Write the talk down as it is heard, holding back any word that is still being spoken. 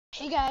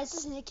Hey guys,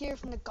 this is Nick here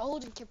from the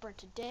Golden Kipper, and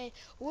today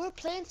we're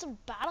playing some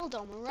Battle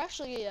Dome. We're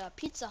actually,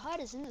 Pizza Hut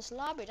is in this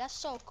lobby. That's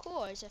so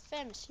cool. He's a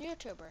famous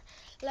YouTuber.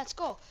 Let's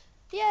go.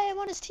 Yay, I'm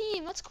on his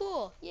team. That's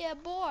cool. Yeah,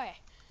 boy.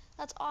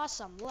 That's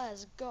awesome.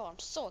 Let's go. I'm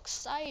so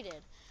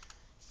excited.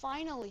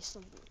 Finally,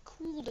 something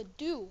cool to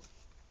do.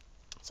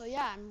 So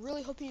yeah, I'm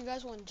really hoping you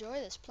guys will enjoy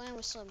this, playing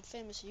with some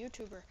famous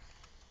YouTuber.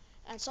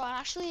 And so I'm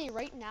actually,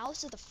 right now,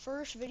 this is the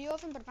first video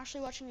of him, but I'm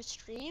actually watching his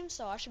stream,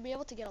 so I should be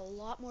able to get a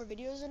lot more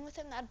videos in with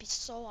him. That'd be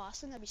so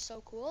awesome. That'd be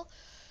so cool.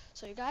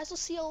 So you guys will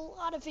see a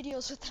lot of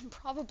videos with him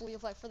probably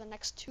like for the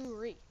next 2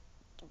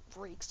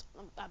 weeks.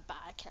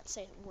 I can't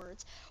say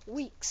words.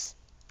 Weeks.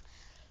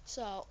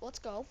 So let's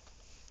go.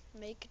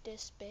 Make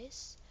this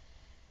base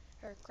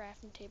or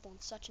crafting table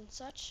and such.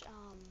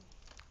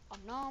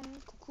 Nom,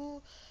 cuckoo.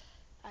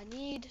 I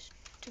need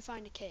to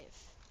find a cave.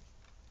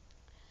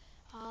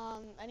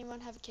 Anyone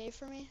have a cave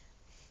for me?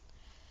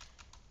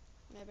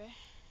 Maybe.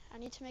 I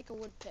need to make a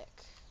wood pick.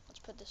 Let's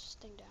put this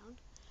thing down.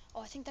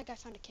 Oh, I think that guy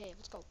found a cave.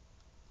 Let's go.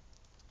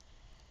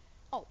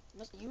 Oh,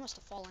 you must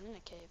have fallen in a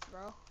cave,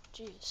 bro.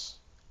 Jeez.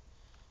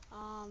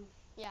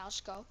 Yeah,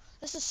 let's go.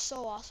 This is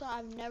so awesome.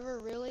 I've never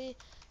really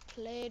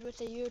played with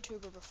a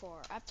YouTuber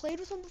before. I've played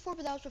with him before,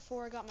 but that was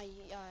before I got my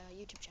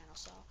YouTube channel.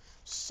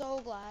 So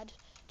glad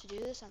to do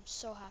this. I'm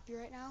so happy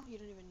right now. You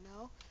don't even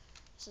know.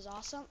 This is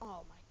awesome.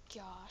 Oh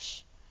my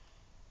gosh.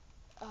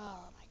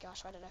 Oh my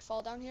gosh, why did I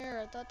fall down here?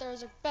 I thought there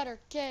was a better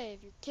cave.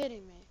 You're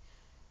kidding me.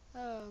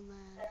 Oh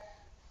man.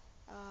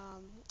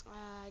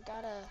 I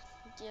gotta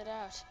get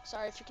out.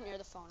 Sorry if you can hear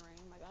the phone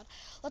ringing, my bad.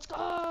 Let's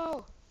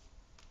go!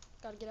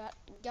 Gotta get out.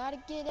 Gotta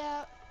get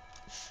out.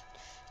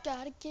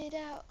 Gotta get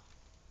out.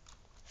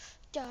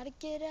 Gotta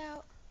get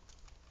out.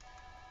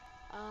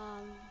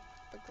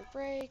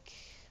 Break.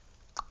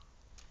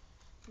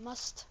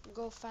 Must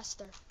go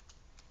faster.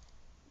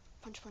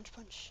 Punch.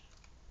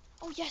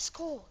 Oh yes,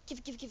 coal. Give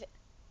it.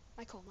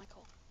 My coal.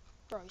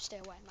 Bro, you stay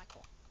away, my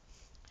coal.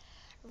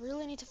 I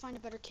really need to find a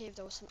better cave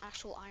though with some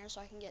actual iron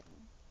so I can get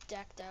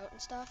decked out and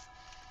stuff.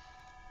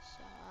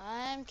 So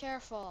I'm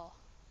careful.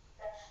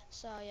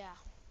 So yeah.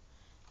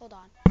 Hold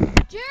on.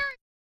 Jerry!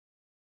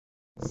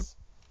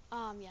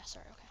 Yeah,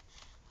 sorry, okay.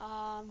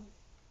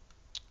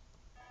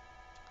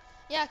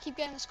 Yeah, keep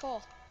getting this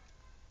coal.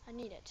 I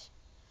need it.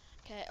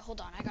 Okay,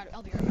 hold on,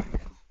 I'll be right back.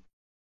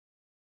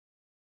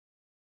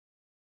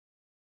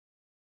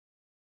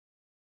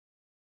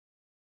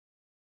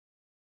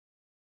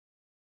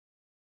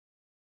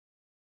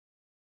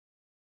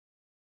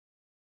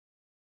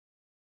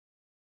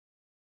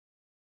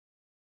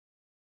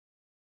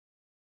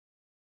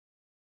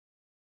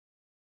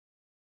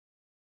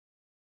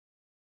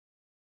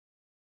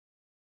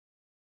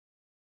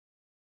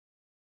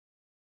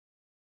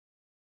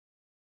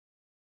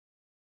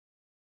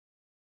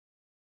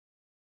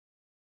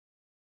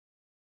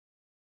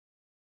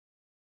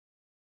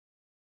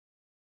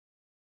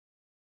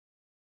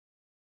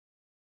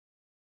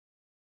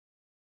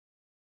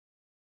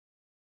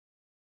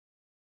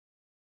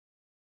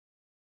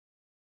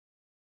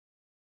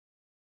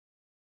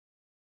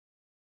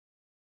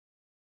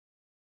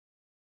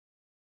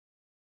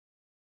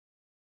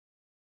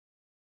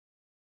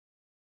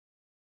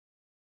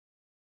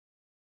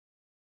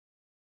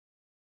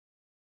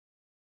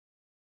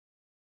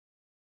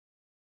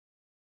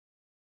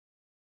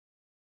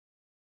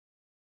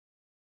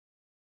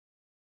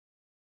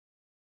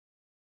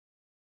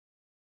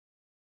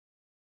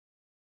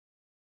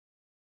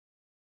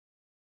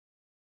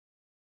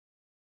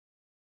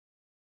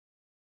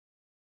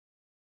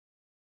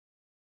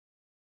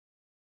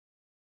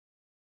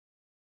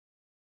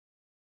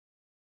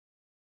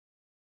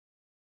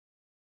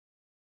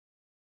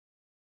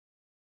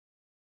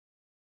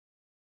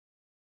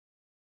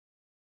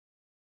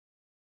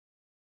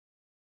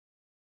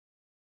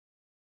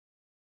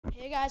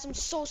 Hey guys, I'm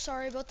so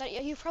sorry about that.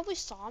 Yeah, you probably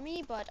saw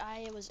me, but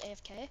I was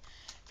AFK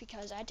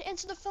because I had to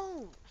answer the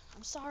phone.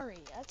 I'm sorry.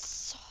 That's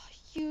so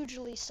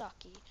hugely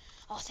sucky.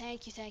 Oh,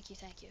 thank you.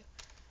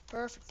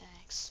 Perfect,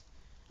 thanks.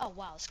 Oh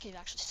wow, this cave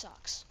actually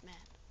sucks. Man,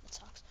 that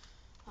sucks.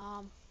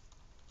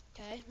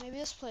 Okay, maybe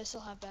this place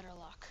will have better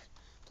luck.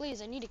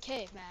 Please, I need a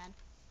cave, man.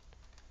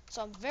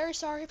 So I'm very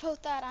sorry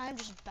about that. I'm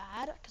just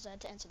bad because I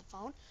had to answer the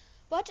phone.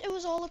 But it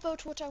was all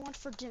about what I want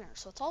for dinner,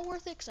 so it's all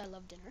worth it because I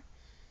love dinner.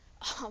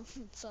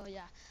 So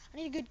yeah, I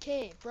need a good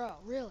cave, bro,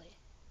 really.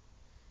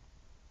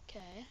 Okay,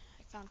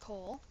 I found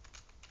coal.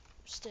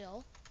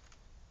 Still,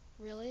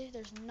 really,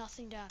 there's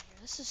nothing down here.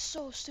 This is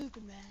so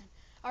stupid, man.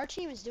 Our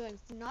team is doing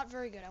not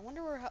very good. I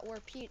wonder where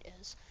Pete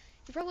is.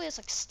 He probably is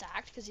like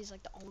stacked because he's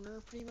like the owner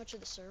pretty much of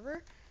the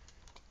server.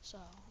 So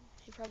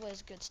he probably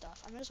has good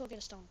stuff. I might as well get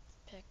a stone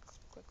pick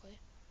quickly.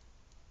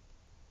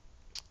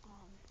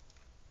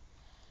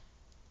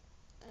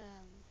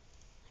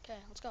 Okay,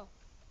 let's go.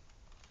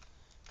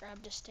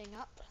 Grab this thing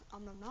up.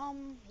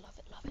 Nom. Love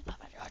it.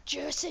 Oh,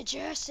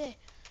 juicy.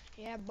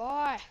 Yeah,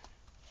 boy.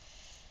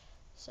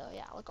 So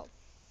yeah, let's go.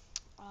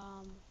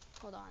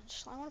 Hold on.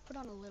 I want to put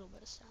on a little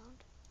bit of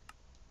sound.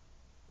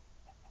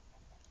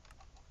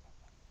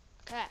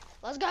 Okay,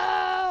 let's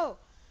go!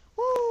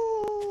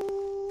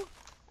 Woo!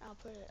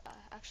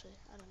 actually,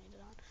 I don't need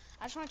it on.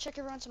 I just want to check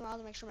every once in a while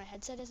to make sure my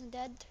headset isn't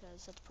dead,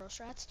 because that's pro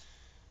strats.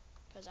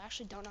 Because I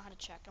actually don't know how to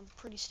check. I'm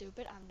pretty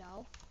stupid, I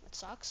know. It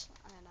sucks,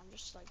 and I'm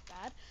just, like,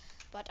 bad.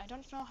 But I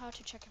don't know how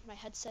to check if my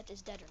headset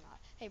is dead or not.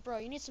 Hey, bro,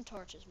 you need some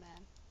torches,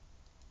 man.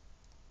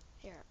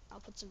 Here,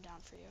 I'll put some down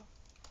for you.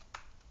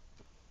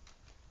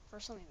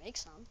 First, let me make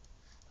some.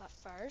 But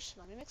first,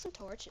 let me make some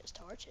torches.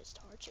 Torches.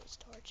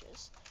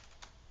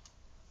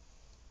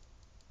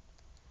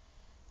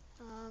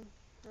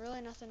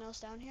 Really nothing else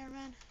down here,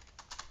 man?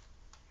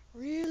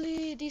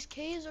 Really? These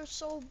caves are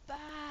so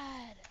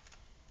bad.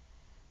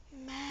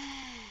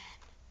 Man.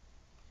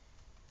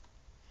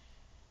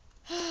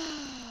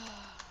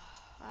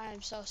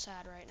 I'm so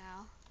sad right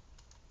now.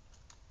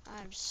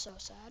 I'm so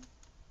sad.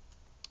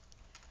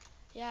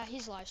 Yeah,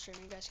 he's live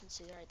streaming. You guys can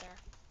see it right there.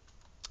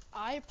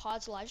 I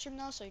paused the live stream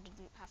though, so you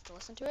didn't have to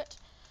listen to it.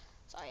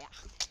 So yeah.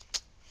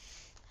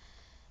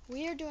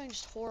 We are doing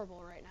just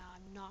horrible right now.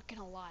 I'm not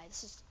gonna lie.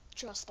 This is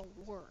just the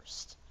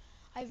worst.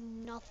 I have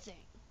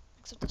nothing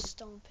except a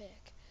stone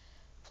pick.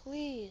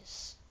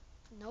 Please.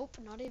 Nope,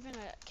 not even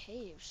a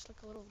cave. Just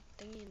like a little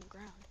thingy in the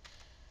ground.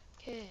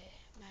 Okay,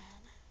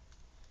 man.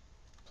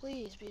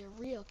 Please be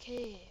a real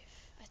cave.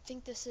 I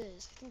think this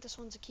is. I think this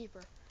one's a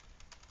keeper.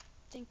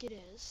 I think it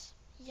is.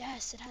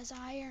 Yes, it has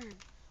iron.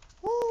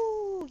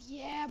 Woo!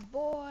 Yeah,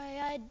 boy,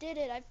 I did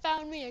it. I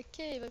found me a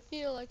cave. I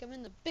feel like I'm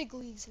in the big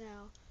leagues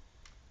now.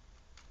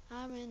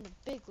 I'm in the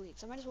big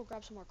leagues. I might as well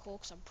grab some more coal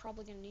because I'm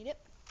probably going to need it.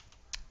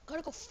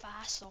 Gotta go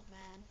fast though,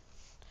 man.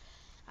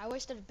 I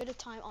wasted a bit of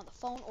time on the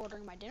phone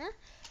ordering my dinner.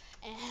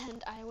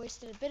 And I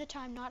wasted a bit of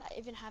time not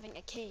even having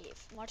a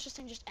cave. Watch this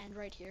thing just end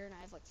right here and I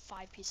have like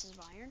 5 pieces of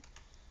iron.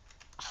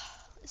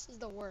 This is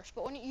the worst.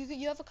 But when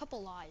you have a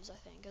couple lives, I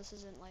think. This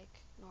isn't like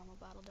normal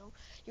Battle Dome.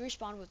 You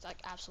respawn with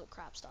like absolute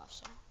crap stuff,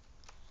 so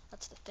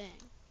that's the thing.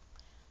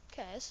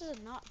 Okay, this is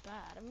not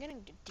bad. I'm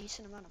getting a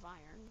decent amount of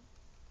iron.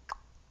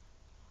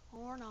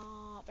 Or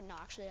not. But no,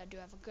 actually I do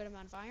have a good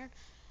amount of iron.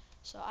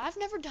 So I've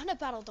never done a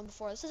Battle Dome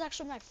before. This is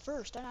actually my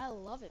first and I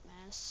love it,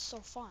 man. It's so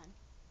fun.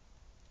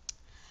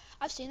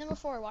 I've seen them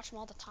before, I watch them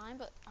all the time,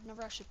 but I've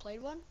never actually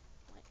played one.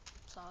 Like,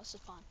 so this is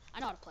fun. I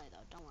know how to play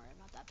though, don't worry, I'm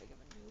not that big of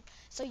a noob.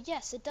 So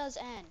yes, it does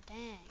end,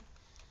 dang.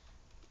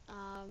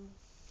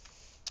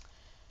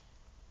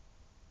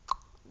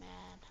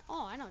 Man.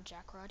 Oh, I know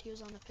Jackrod, he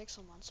was on the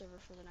Pixelmon server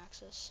for the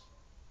Nexus.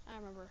 I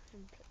remember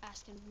him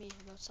asking me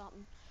about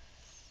something.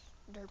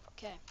 Derp,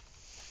 okay.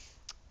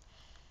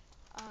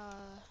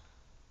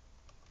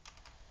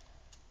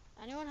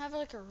 Anyone have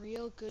like a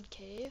real good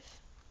cave?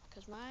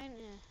 Because mine,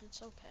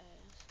 it's okay.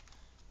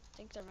 I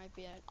think there might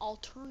be an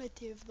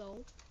alternative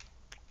though.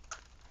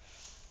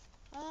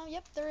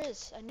 Yep, there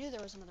is. I knew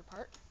there was another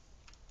part.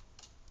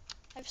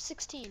 I have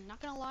 16. Not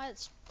gonna lie,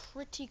 it's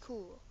pretty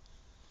cool.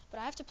 But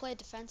I have to play it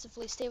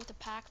defensively, stay with the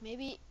pack,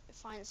 maybe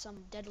find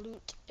some dead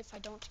loot if I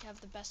don't have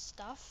the best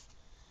stuff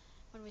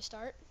when we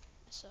start.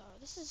 So,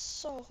 this is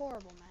so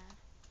horrible, man.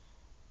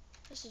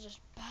 This is just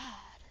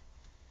bad.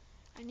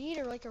 I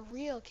need like a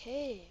real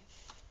cave.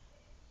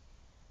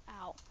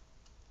 Ow.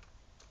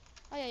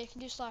 Oh yeah, you can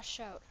do slash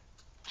shout.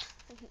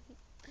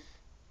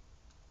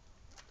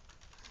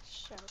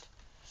 Shout.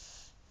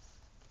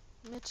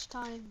 Mitch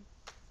time.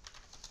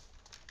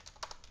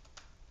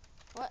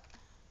 What?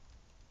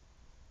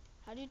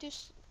 How do you do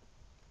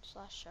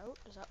slash shout?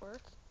 Does that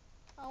work?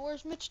 Oh,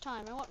 where's Mitch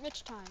time? I want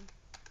Mitch time.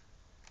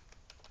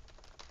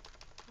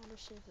 I wonder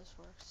see if this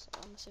works.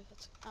 Let me see if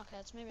it's okay.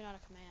 It's maybe not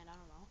a command. I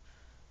don't know.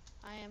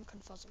 I am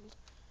confuzzled.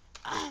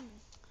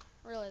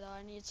 Really though,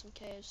 I need some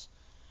caves.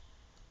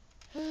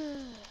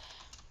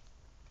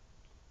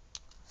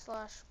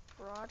 Slash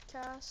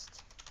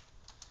broadcast.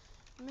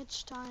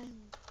 Mitch time.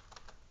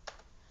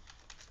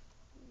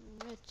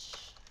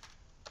 Mitch.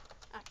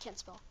 I can't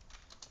spell.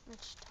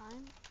 Mitch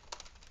time.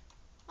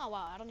 Oh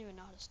wow, I don't even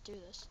know how to do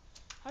this.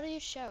 How do you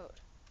shout?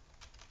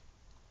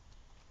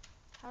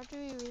 How do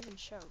you even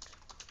shout?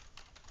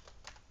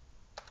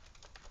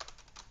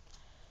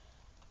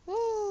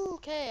 Woo!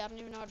 Okay, I don't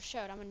even know how to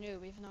shout. I'm a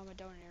noob, even though I'm a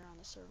donator on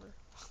the server.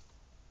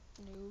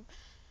 Noob.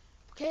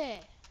 Okay.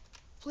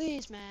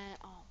 Please, man.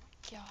 Oh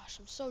my gosh,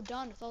 I'm so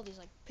done with all these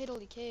like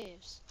piddly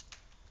caves.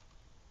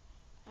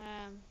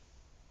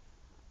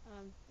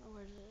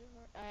 Where did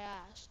it? I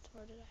asked.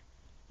 Where did I?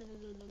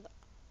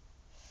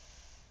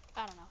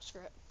 I don't know.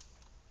 Screw it.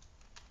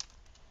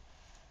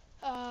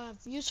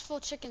 Useful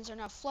chickens are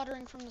now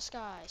fluttering from the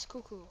skies.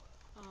 Cuckoo.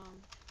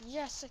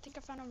 Yes, I think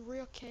I found a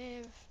real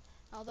cave.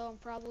 Although I'm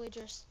probably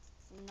just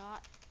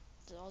not.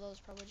 Although it's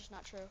probably just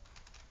not true.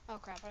 Oh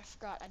crap! I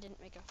forgot. I didn't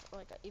make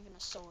even a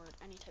sword.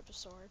 Any type of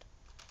sword.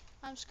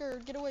 I'm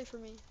scared. Get away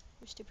from me,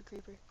 you stupid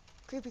creeper.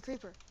 Creepy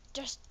creeper.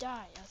 Just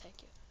die. Oh,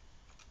 thank you.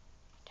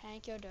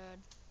 Thank you,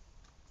 dude.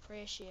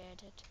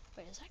 Appreciate it.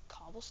 Wait, is that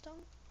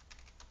cobblestone?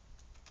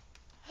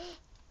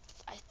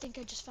 I think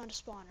I just found a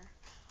spawner.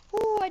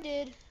 Ooh, I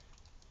did.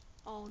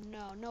 Oh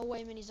no, no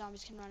way mini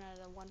zombies can run out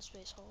of the one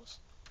space holes.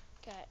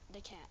 Okay,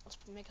 they can't. Let's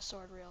make a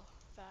sword real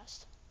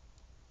fast.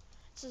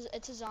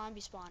 It's a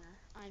zombie spawner.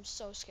 I'm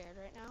so scared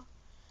right now.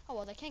 Oh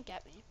well, they can't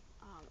get me.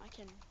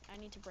 I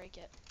need to break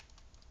it.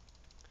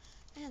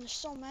 Man, there's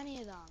so many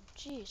of them.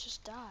 Jeez,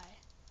 just die.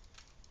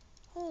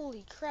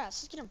 Holy crap,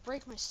 this is gonna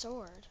break my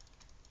sword.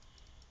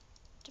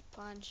 To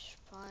punch,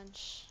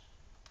 punch.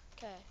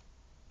 Okay.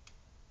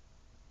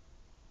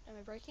 Am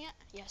I breaking it?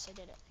 Yes, I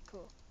did it.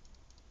 Cool.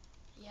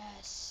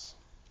 Yes.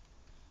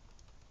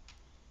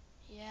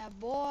 Yeah,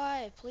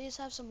 boy. Please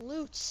have some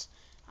loots.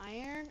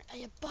 Iron.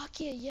 A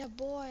bucket. Yeah,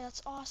 boy.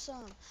 That's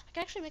awesome. I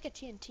can actually make a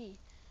TNT.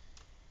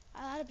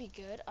 That'd be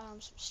good. Some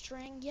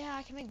string. Yeah,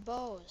 I can make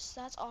bows.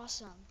 That's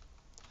awesome.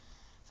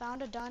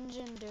 Found a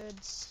dungeon,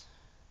 dudes.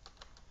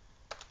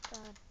 A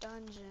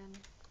dungeon.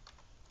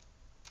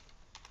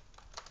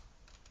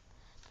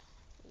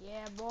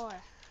 Yeah, boy.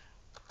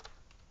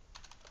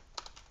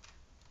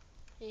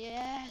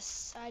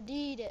 Yes, I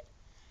did it.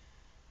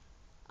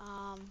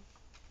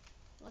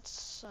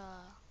 Let's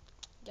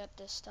get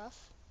this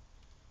stuff.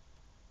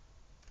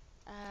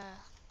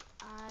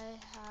 I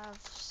have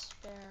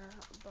spare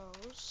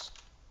bows.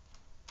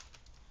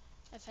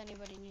 If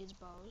anybody needs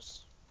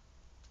bows.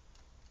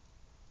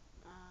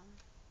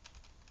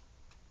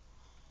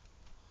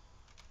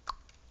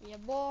 Yeah,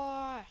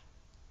 boy.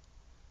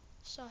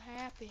 So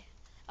happy.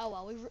 Oh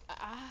well,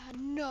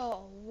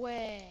 no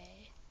way.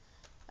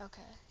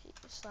 Okay,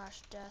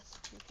 slash death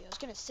TP. I was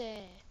gonna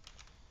say,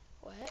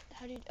 what?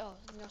 How do you? Oh,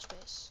 no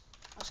space.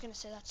 I was gonna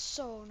say that's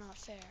so not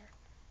fair.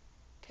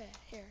 Okay,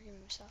 here, give me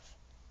my stuff.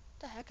 What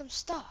the heck? I'm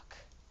stuck.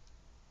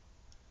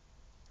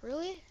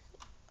 Really?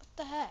 What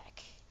the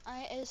heck?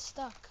 I is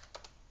stuck.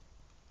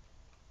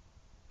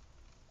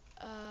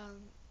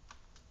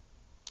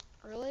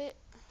 Really?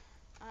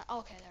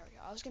 Okay, there we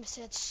go. I was gonna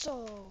say it's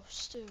so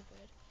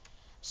stupid.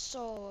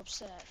 So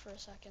upset for a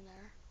second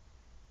there.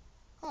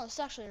 Oh, it's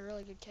actually a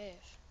really good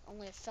cave.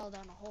 Only it fell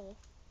down a hole.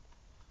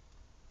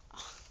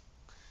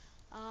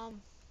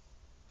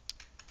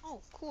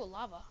 Oh, cool,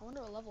 lava. I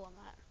wonder what level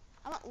I'm at.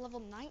 I'm at level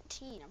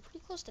 19. I'm pretty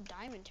close to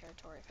diamond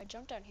territory. If I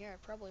jump down here, I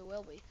probably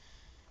will be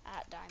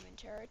at diamond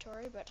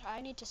territory, but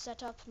I need to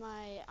set up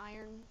my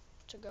iron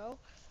to go.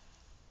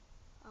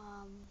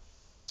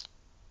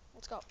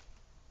 Let's go.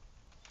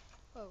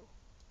 Whoa,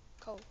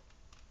 coal.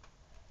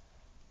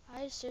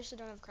 I seriously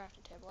don't have a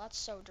crafting table. That's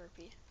so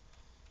derpy.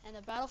 And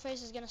the battle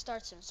phase is gonna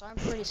start soon, so I'm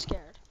pretty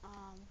scared.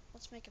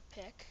 Let's make a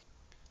pick.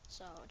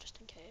 So, just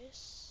in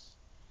case.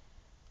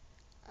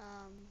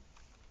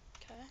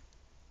 Okay.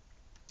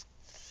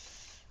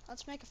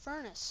 Let's make a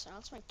furnace.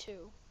 Let's make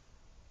 2.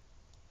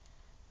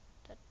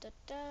 Da da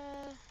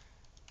da.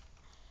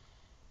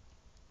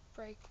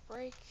 Break,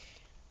 break.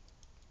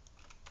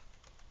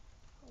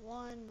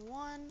 1,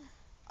 1.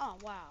 Oh,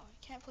 wow.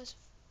 You can't place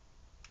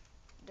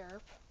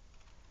derp.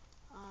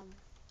 Oh,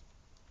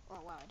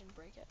 wow. I didn't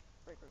break it.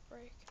 Break, break,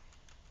 break.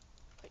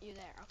 Put you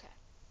there. Okay.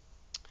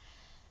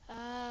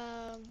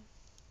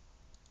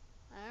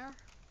 There.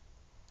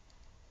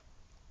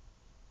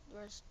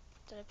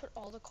 Did I put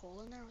all the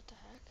coal in there? What the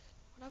heck?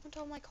 What happened to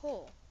all my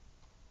coal?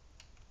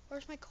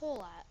 Where's my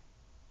coal at?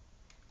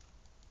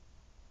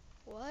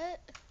 What?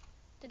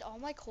 Did all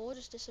my coal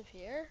just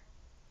disappear?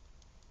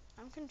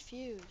 I'm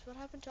confused. What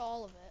happened to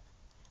all of it?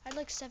 I had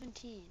like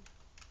 17.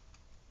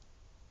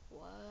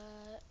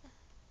 What?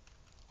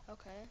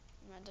 Okay.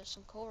 Man, there's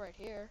some coal right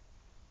here.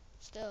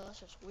 Still, that's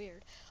just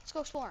weird. Let's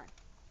go exploring.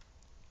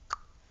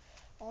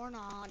 Or no,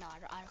 I don't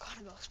want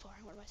to go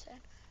exploring. What am I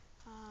saying?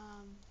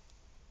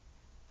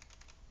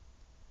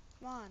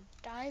 Come on,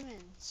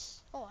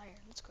 diamonds. Oh,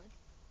 iron. That's good.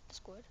 That's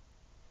good.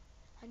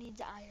 I need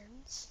the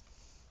irons.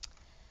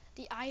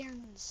 The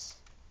irons.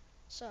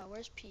 So,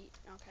 where's Pete?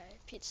 Okay,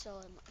 Pete's still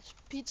in.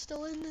 Pete's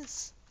still in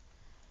this.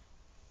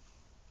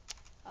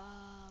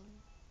 Oh,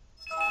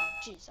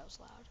 jeez, that was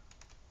loud.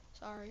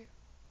 Sorry.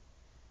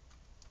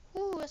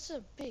 Ooh, that's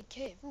a big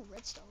cave. Ooh,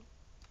 redstone.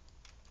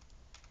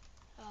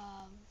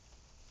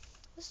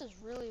 This is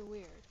really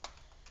weird.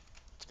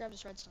 Let's grab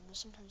this redstone. There's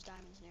sometimes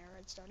diamonds near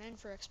redstone, and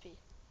for XP.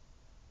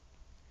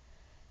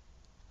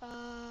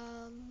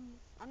 I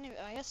don't even,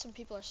 I guess some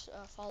people are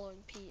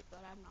following Pete, but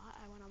I'm not.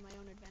 I went on my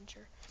own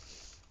adventure.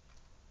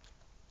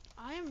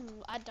 I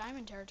am at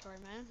diamond territory,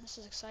 man. This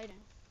is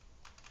exciting.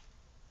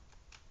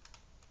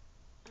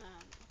 Okay.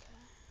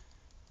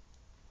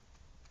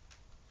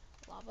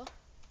 Lava.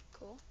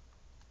 Cool.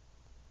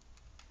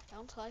 I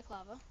don't like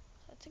lava.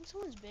 I think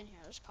someone's been here.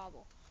 There's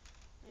cobble.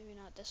 Maybe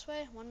not this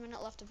way. 1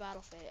 minute left of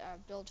battle phase,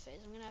 build phase.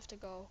 I'm gonna have to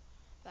go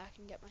back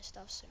and get my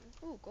stuff soon.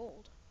 Ooh,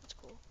 gold. That's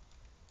cool.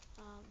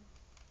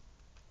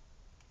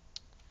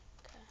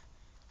 Okay.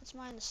 Let's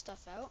mine this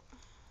stuff out.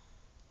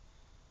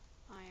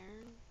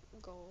 Iron,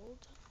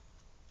 gold.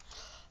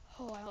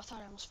 Oh, I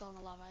thought I almost fell in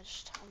the lava. I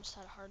just almost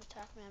had a heart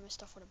attack. Man, my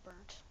stuff would have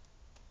burnt.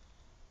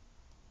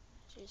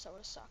 Jeez, that would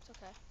have sucked.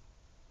 Okay.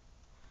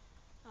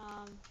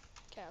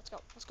 Okay, let's go.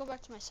 Let's go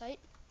back to my site.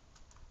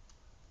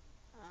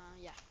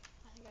 Yeah,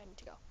 I think I need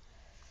to go.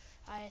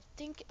 I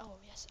think, oh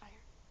yes,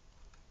 iron.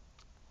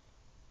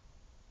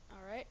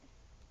 Alright.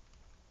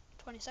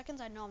 20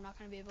 seconds. I know I'm not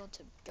going to be able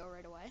to go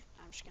right away.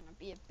 I'm just going to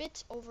be a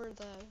bit over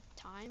the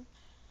time,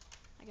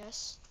 I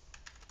guess.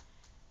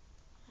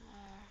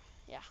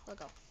 Yeah, we'll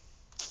go.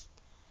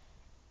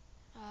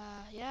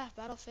 Yeah, Yeah,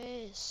 battle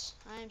phase.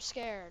 I am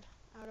scared.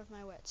 Out of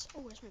my wits. Oh,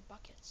 where's my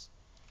buckets?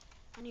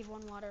 I need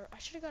one water. I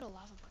should have got a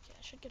lava bucket.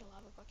 I should get a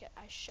lava bucket.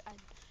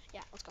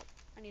 Yeah, let's go.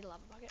 I need a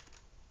lava bucket.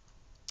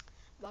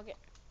 Bucket.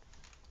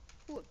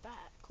 Ooh, a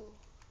bat. Cool.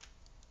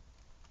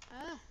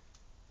 Ah.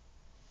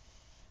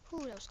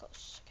 Ooh, that was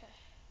close. Okay.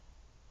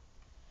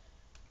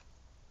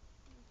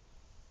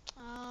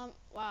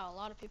 Wow, a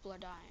lot of people are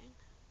dying.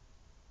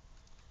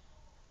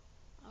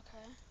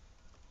 Okay.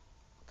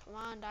 Come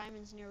on,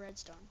 diamonds near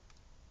redstone.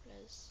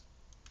 Please.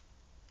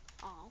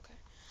 Oh, okay.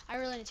 I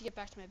really need to get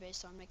back to my base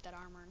so I make that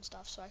armor and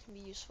stuff so I can be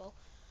useful.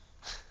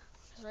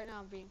 Because right now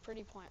I'm being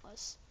pretty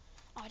pointless.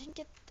 Oh,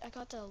 I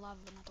got the lava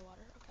but not the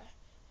water. Okay.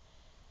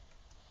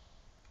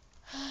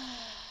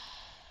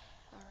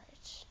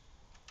 Alright.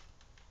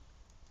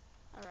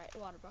 Alright,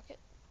 water bucket.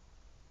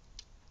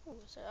 Ooh,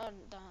 oh,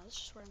 no, that's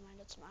just where I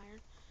mined out some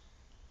iron.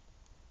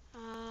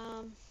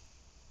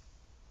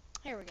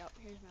 Here we go.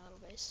 Here's my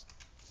little base.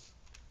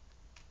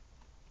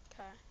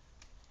 Okay.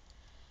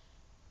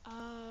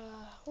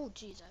 Oh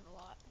geez, I have a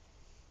lot.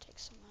 Take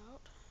some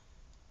out.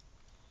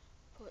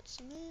 Put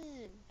some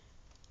in.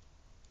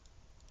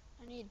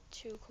 I need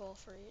 2 coal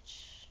for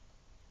each.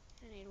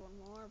 I need 1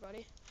 more,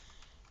 buddy.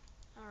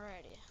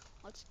 Alrighty.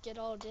 Let's get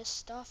all this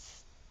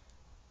stuff.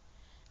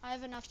 I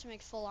have enough to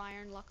make full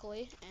iron,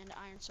 luckily, and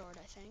iron sword,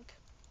 I think.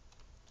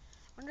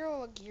 Wonder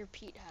what gear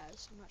Pete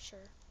has. I'm not sure.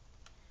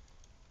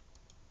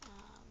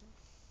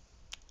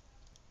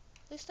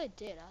 At least I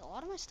did. A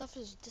lot of my stuff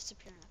is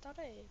disappearing. I thought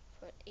I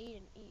put 8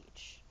 in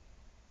each.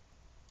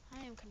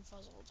 I am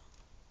confuzzled.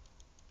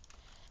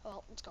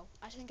 Well, let's go.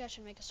 I think I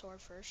should make a sword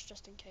first,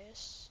 just in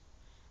case.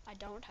 I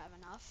don't have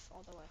enough,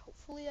 although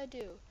hopefully I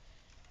do.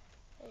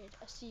 Hey,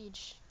 a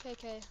siege.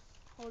 KK,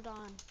 hold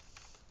on.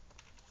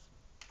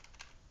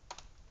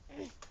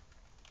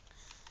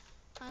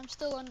 I'm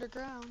still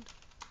underground.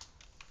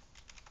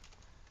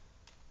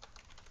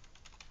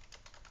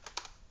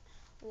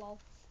 Lol.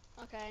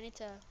 Okay, I need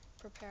to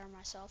prepare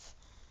myself.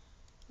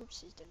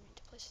 Oopsies, didn't mean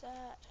to place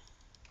that.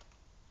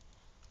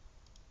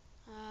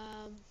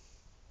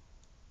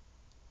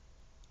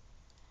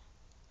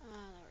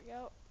 There we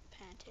go.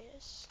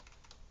 Panties.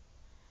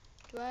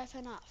 Do I have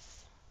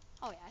enough?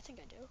 Oh yeah, I think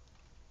I do.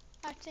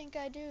 I think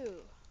I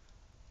do,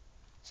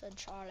 said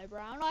Charlie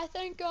Brown. I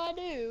think I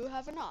do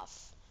have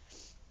enough.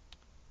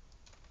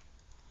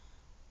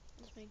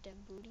 Let's make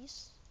them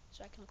booties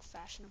so I can look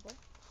fashionable.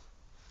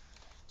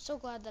 So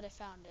glad that I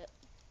found it.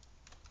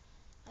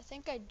 I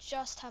think I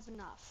just have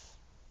enough.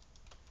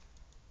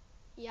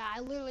 Yeah, I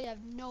literally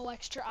have no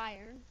extra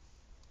iron,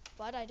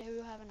 but I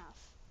do have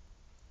enough.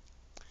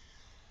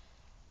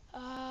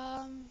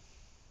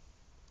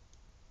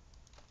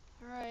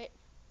 Alright.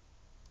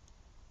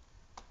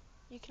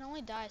 You can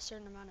only die a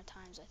certain amount of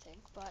times, I think,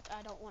 but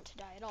I don't want to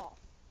die at all.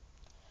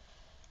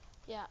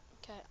 Yeah,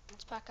 okay,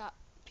 let's pack up.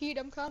 Pete,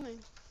 I'm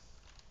coming.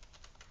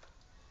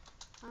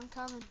 I'm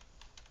coming.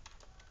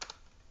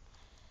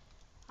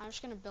 I'm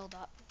just gonna build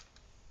up.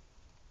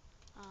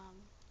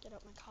 Get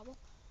out my cobble.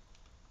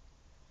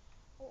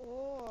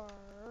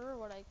 Or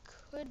what I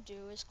could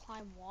do is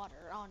climb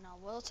water. Oh no,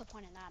 well, what's the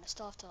point in that? I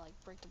still have to like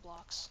break the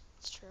blocks.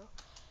 It's true.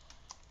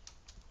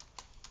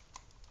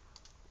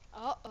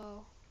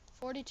 Uh-oh.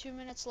 42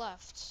 minutes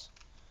left.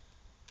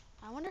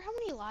 I wonder how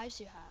many lives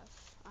you have.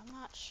 I'm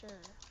not sure.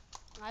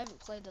 I haven't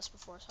played this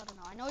before, so I don't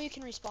know. I know you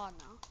can respawn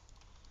now.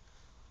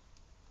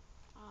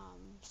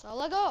 So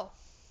let go.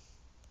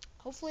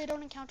 Hopefully I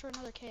don't encounter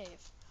another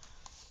cave.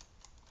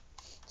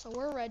 So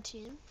we're red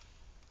team.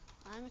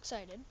 I'm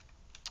excited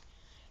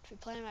to be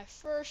playing my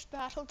first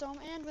Battle Dome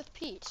and with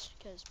Pete,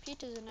 because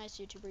Pete is a nice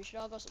YouTuber. You should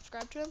all go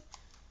subscribe to him.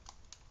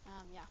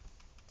 Yeah.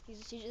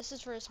 This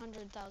is for his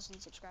 100,000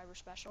 subscriber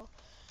special.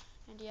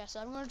 And yes,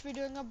 I'm going to be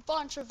doing a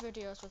bunch of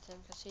videos with him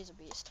because he's a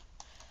beast.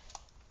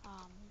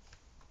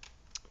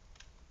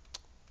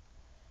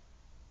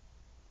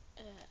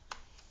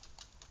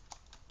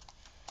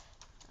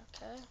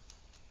 Okay.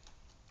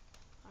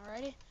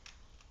 Alrighty.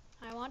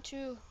 I want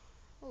to...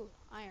 Ooh,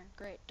 iron.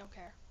 Great. Don't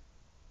care.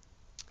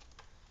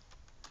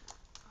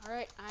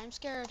 Alright, I'm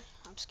scared.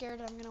 I'm scared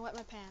I'm going to wet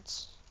my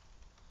pants.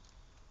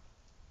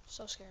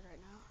 So scared right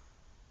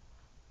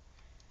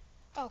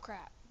now. Oh,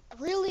 crap.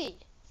 Really?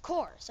 Of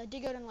course. I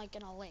dig out in, like,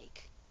 in a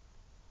lake.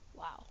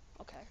 Wow.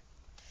 Okay.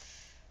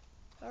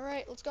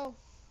 Alright, let's go.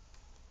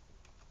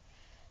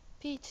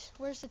 Pete,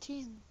 where's the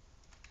team?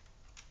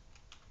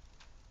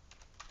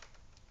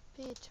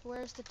 Pete,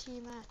 where's the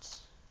team at?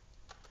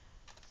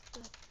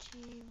 The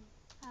team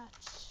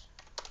at...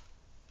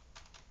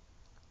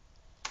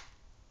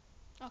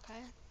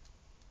 Okay.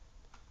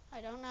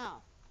 I don't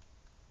know.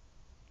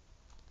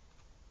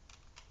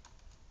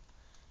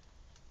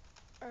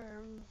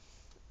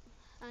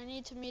 I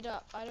need to meet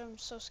up. I'm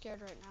so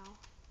scared right now.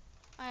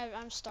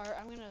 I'm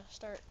gonna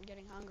start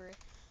getting hungry.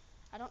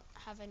 I don't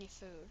have any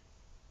food.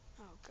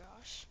 Oh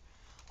gosh.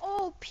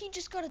 Oh, Pete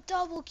just got a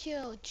double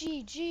kill.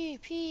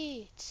 GG,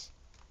 Pete.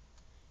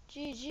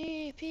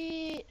 GG,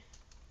 Pete.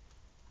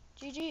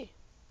 GG. Here,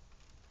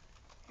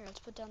 let's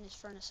put down these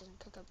furnaces and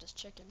cook up this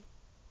chicken.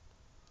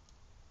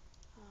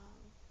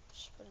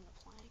 Just put in a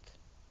plank.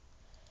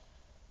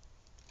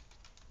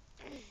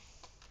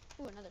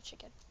 Ooh, another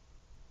chicken.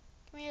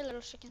 Come here, little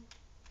chicken.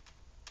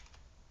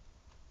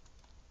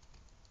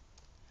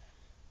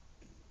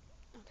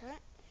 Okay.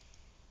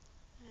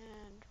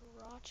 And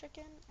raw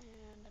chicken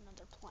and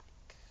another plank.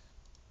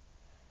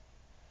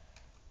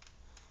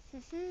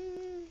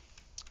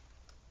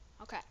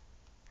 Okay. I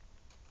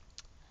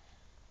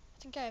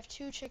think I have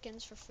 2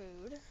 chickens for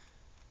food.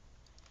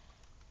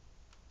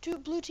 2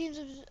 blue teams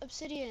of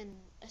obsidian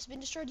has been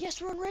destroyed.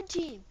 Yes, we're on red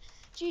team.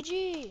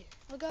 GG.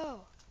 Let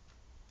go.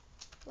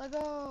 Let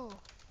go.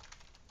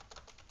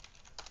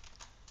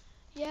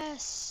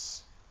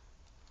 Yes.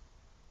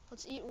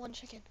 Let's eat 1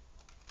 chicken.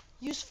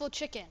 Useful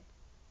chicken.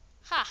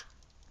 Ha.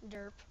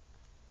 Derp.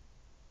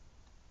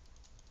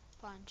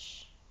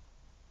 Punch.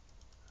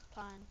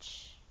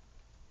 Punch.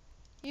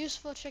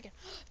 Useful chicken.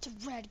 It's a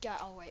red guy.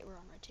 Oh wait, we're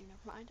on red team.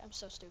 Never mind. I'm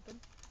so stupid.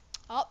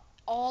 Oh,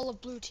 all of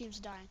blue team's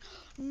dying.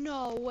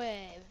 No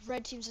way.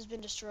 Red team's has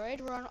been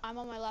destroyed. I'm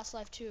on my last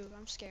life too.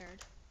 I'm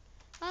scared.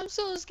 I'm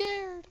so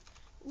scared.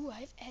 Ooh, I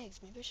have eggs.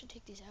 Maybe I should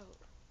take these out.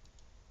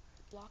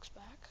 Blocks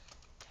back.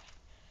 Okay.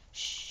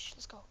 Shh.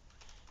 Let's go.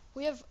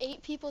 We have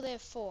 8 people. They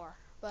have 4.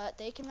 But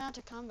they can mount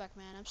a comeback,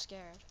 man. I'm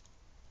scared.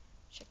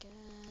 Chicken.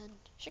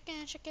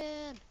 Chicken.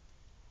 Chicken.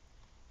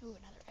 Ooh,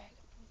 another egg.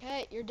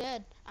 Okay, you're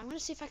dead. I'm gonna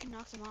see if I can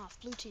knock them off.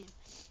 Blue team.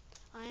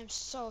 I am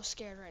so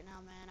scared right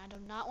now, man. I do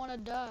not want to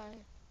die.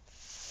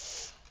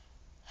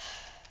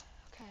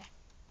 Okay.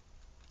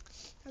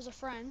 There's a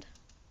friend.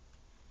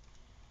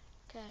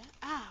 Okay.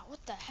 Ah,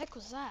 what the heck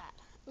was that?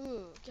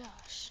 Ooh,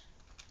 gosh.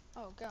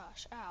 Oh,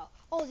 gosh. Ow.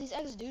 Oh, these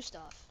eggs do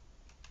stuff.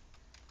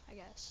 I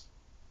guess.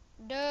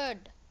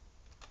 Dude.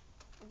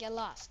 Get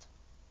lost.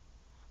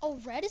 Oh,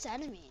 red is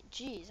enemy.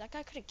 Jeez, that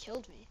guy could have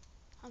killed me.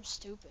 I'm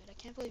stupid. I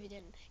can't believe he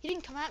didn't. He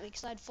didn't come at me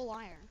because I had full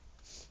iron.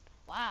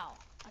 Wow.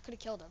 I could have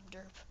killed him.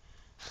 Derp.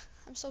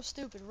 I'm so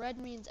stupid. Red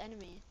means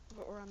enemy,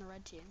 but we're on the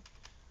red team.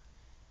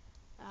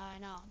 I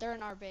know. They're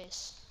in our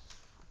base.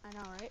 I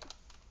know, right?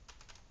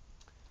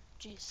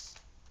 Jeez.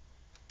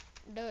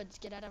 Dudes,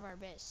 get out of our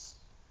base.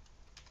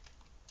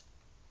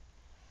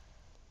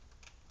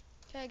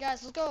 Okay,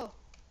 guys, let's go.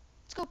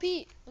 Let's go,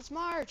 Pete. Let's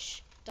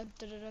march. Dun,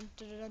 dun, dun, dun,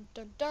 dun, dun,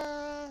 dun,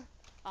 dun.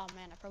 Oh,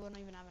 man, I probably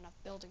don't even have enough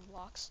building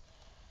blocks.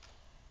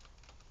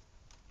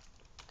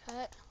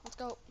 Okay, let's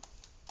go.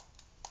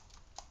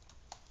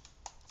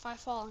 If I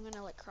fall, I'm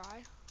gonna, like,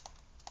 cry.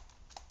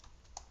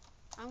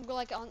 I'm go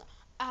like on.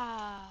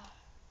 Ah,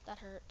 that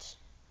hurt.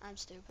 I'm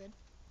stupid.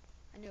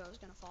 I knew I was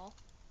gonna fall.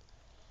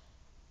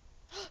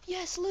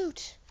 Yes,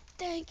 loot.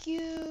 Thank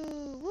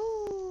you.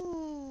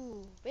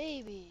 Woo,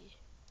 baby.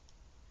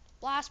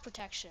 Blast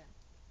protection.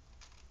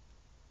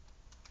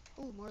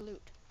 Ooh, more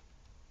loot.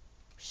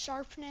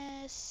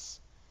 Sharpness.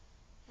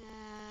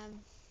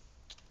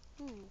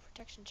 Ooh,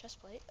 protection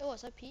chestplate. Oh,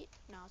 is that Pete?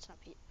 No, it's not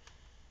Pete.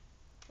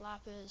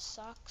 Lapis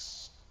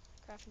sucks.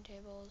 Crafting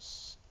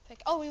tables.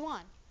 Pick. Oh, we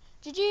won.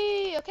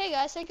 GG. Okay,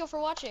 guys, thank you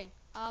for watching.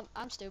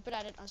 I'm stupid.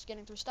 I was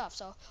getting through stuff.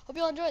 So hope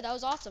you all enjoyed. That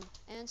was awesome.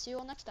 And see you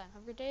all next time.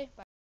 Have a good day.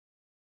 Bye.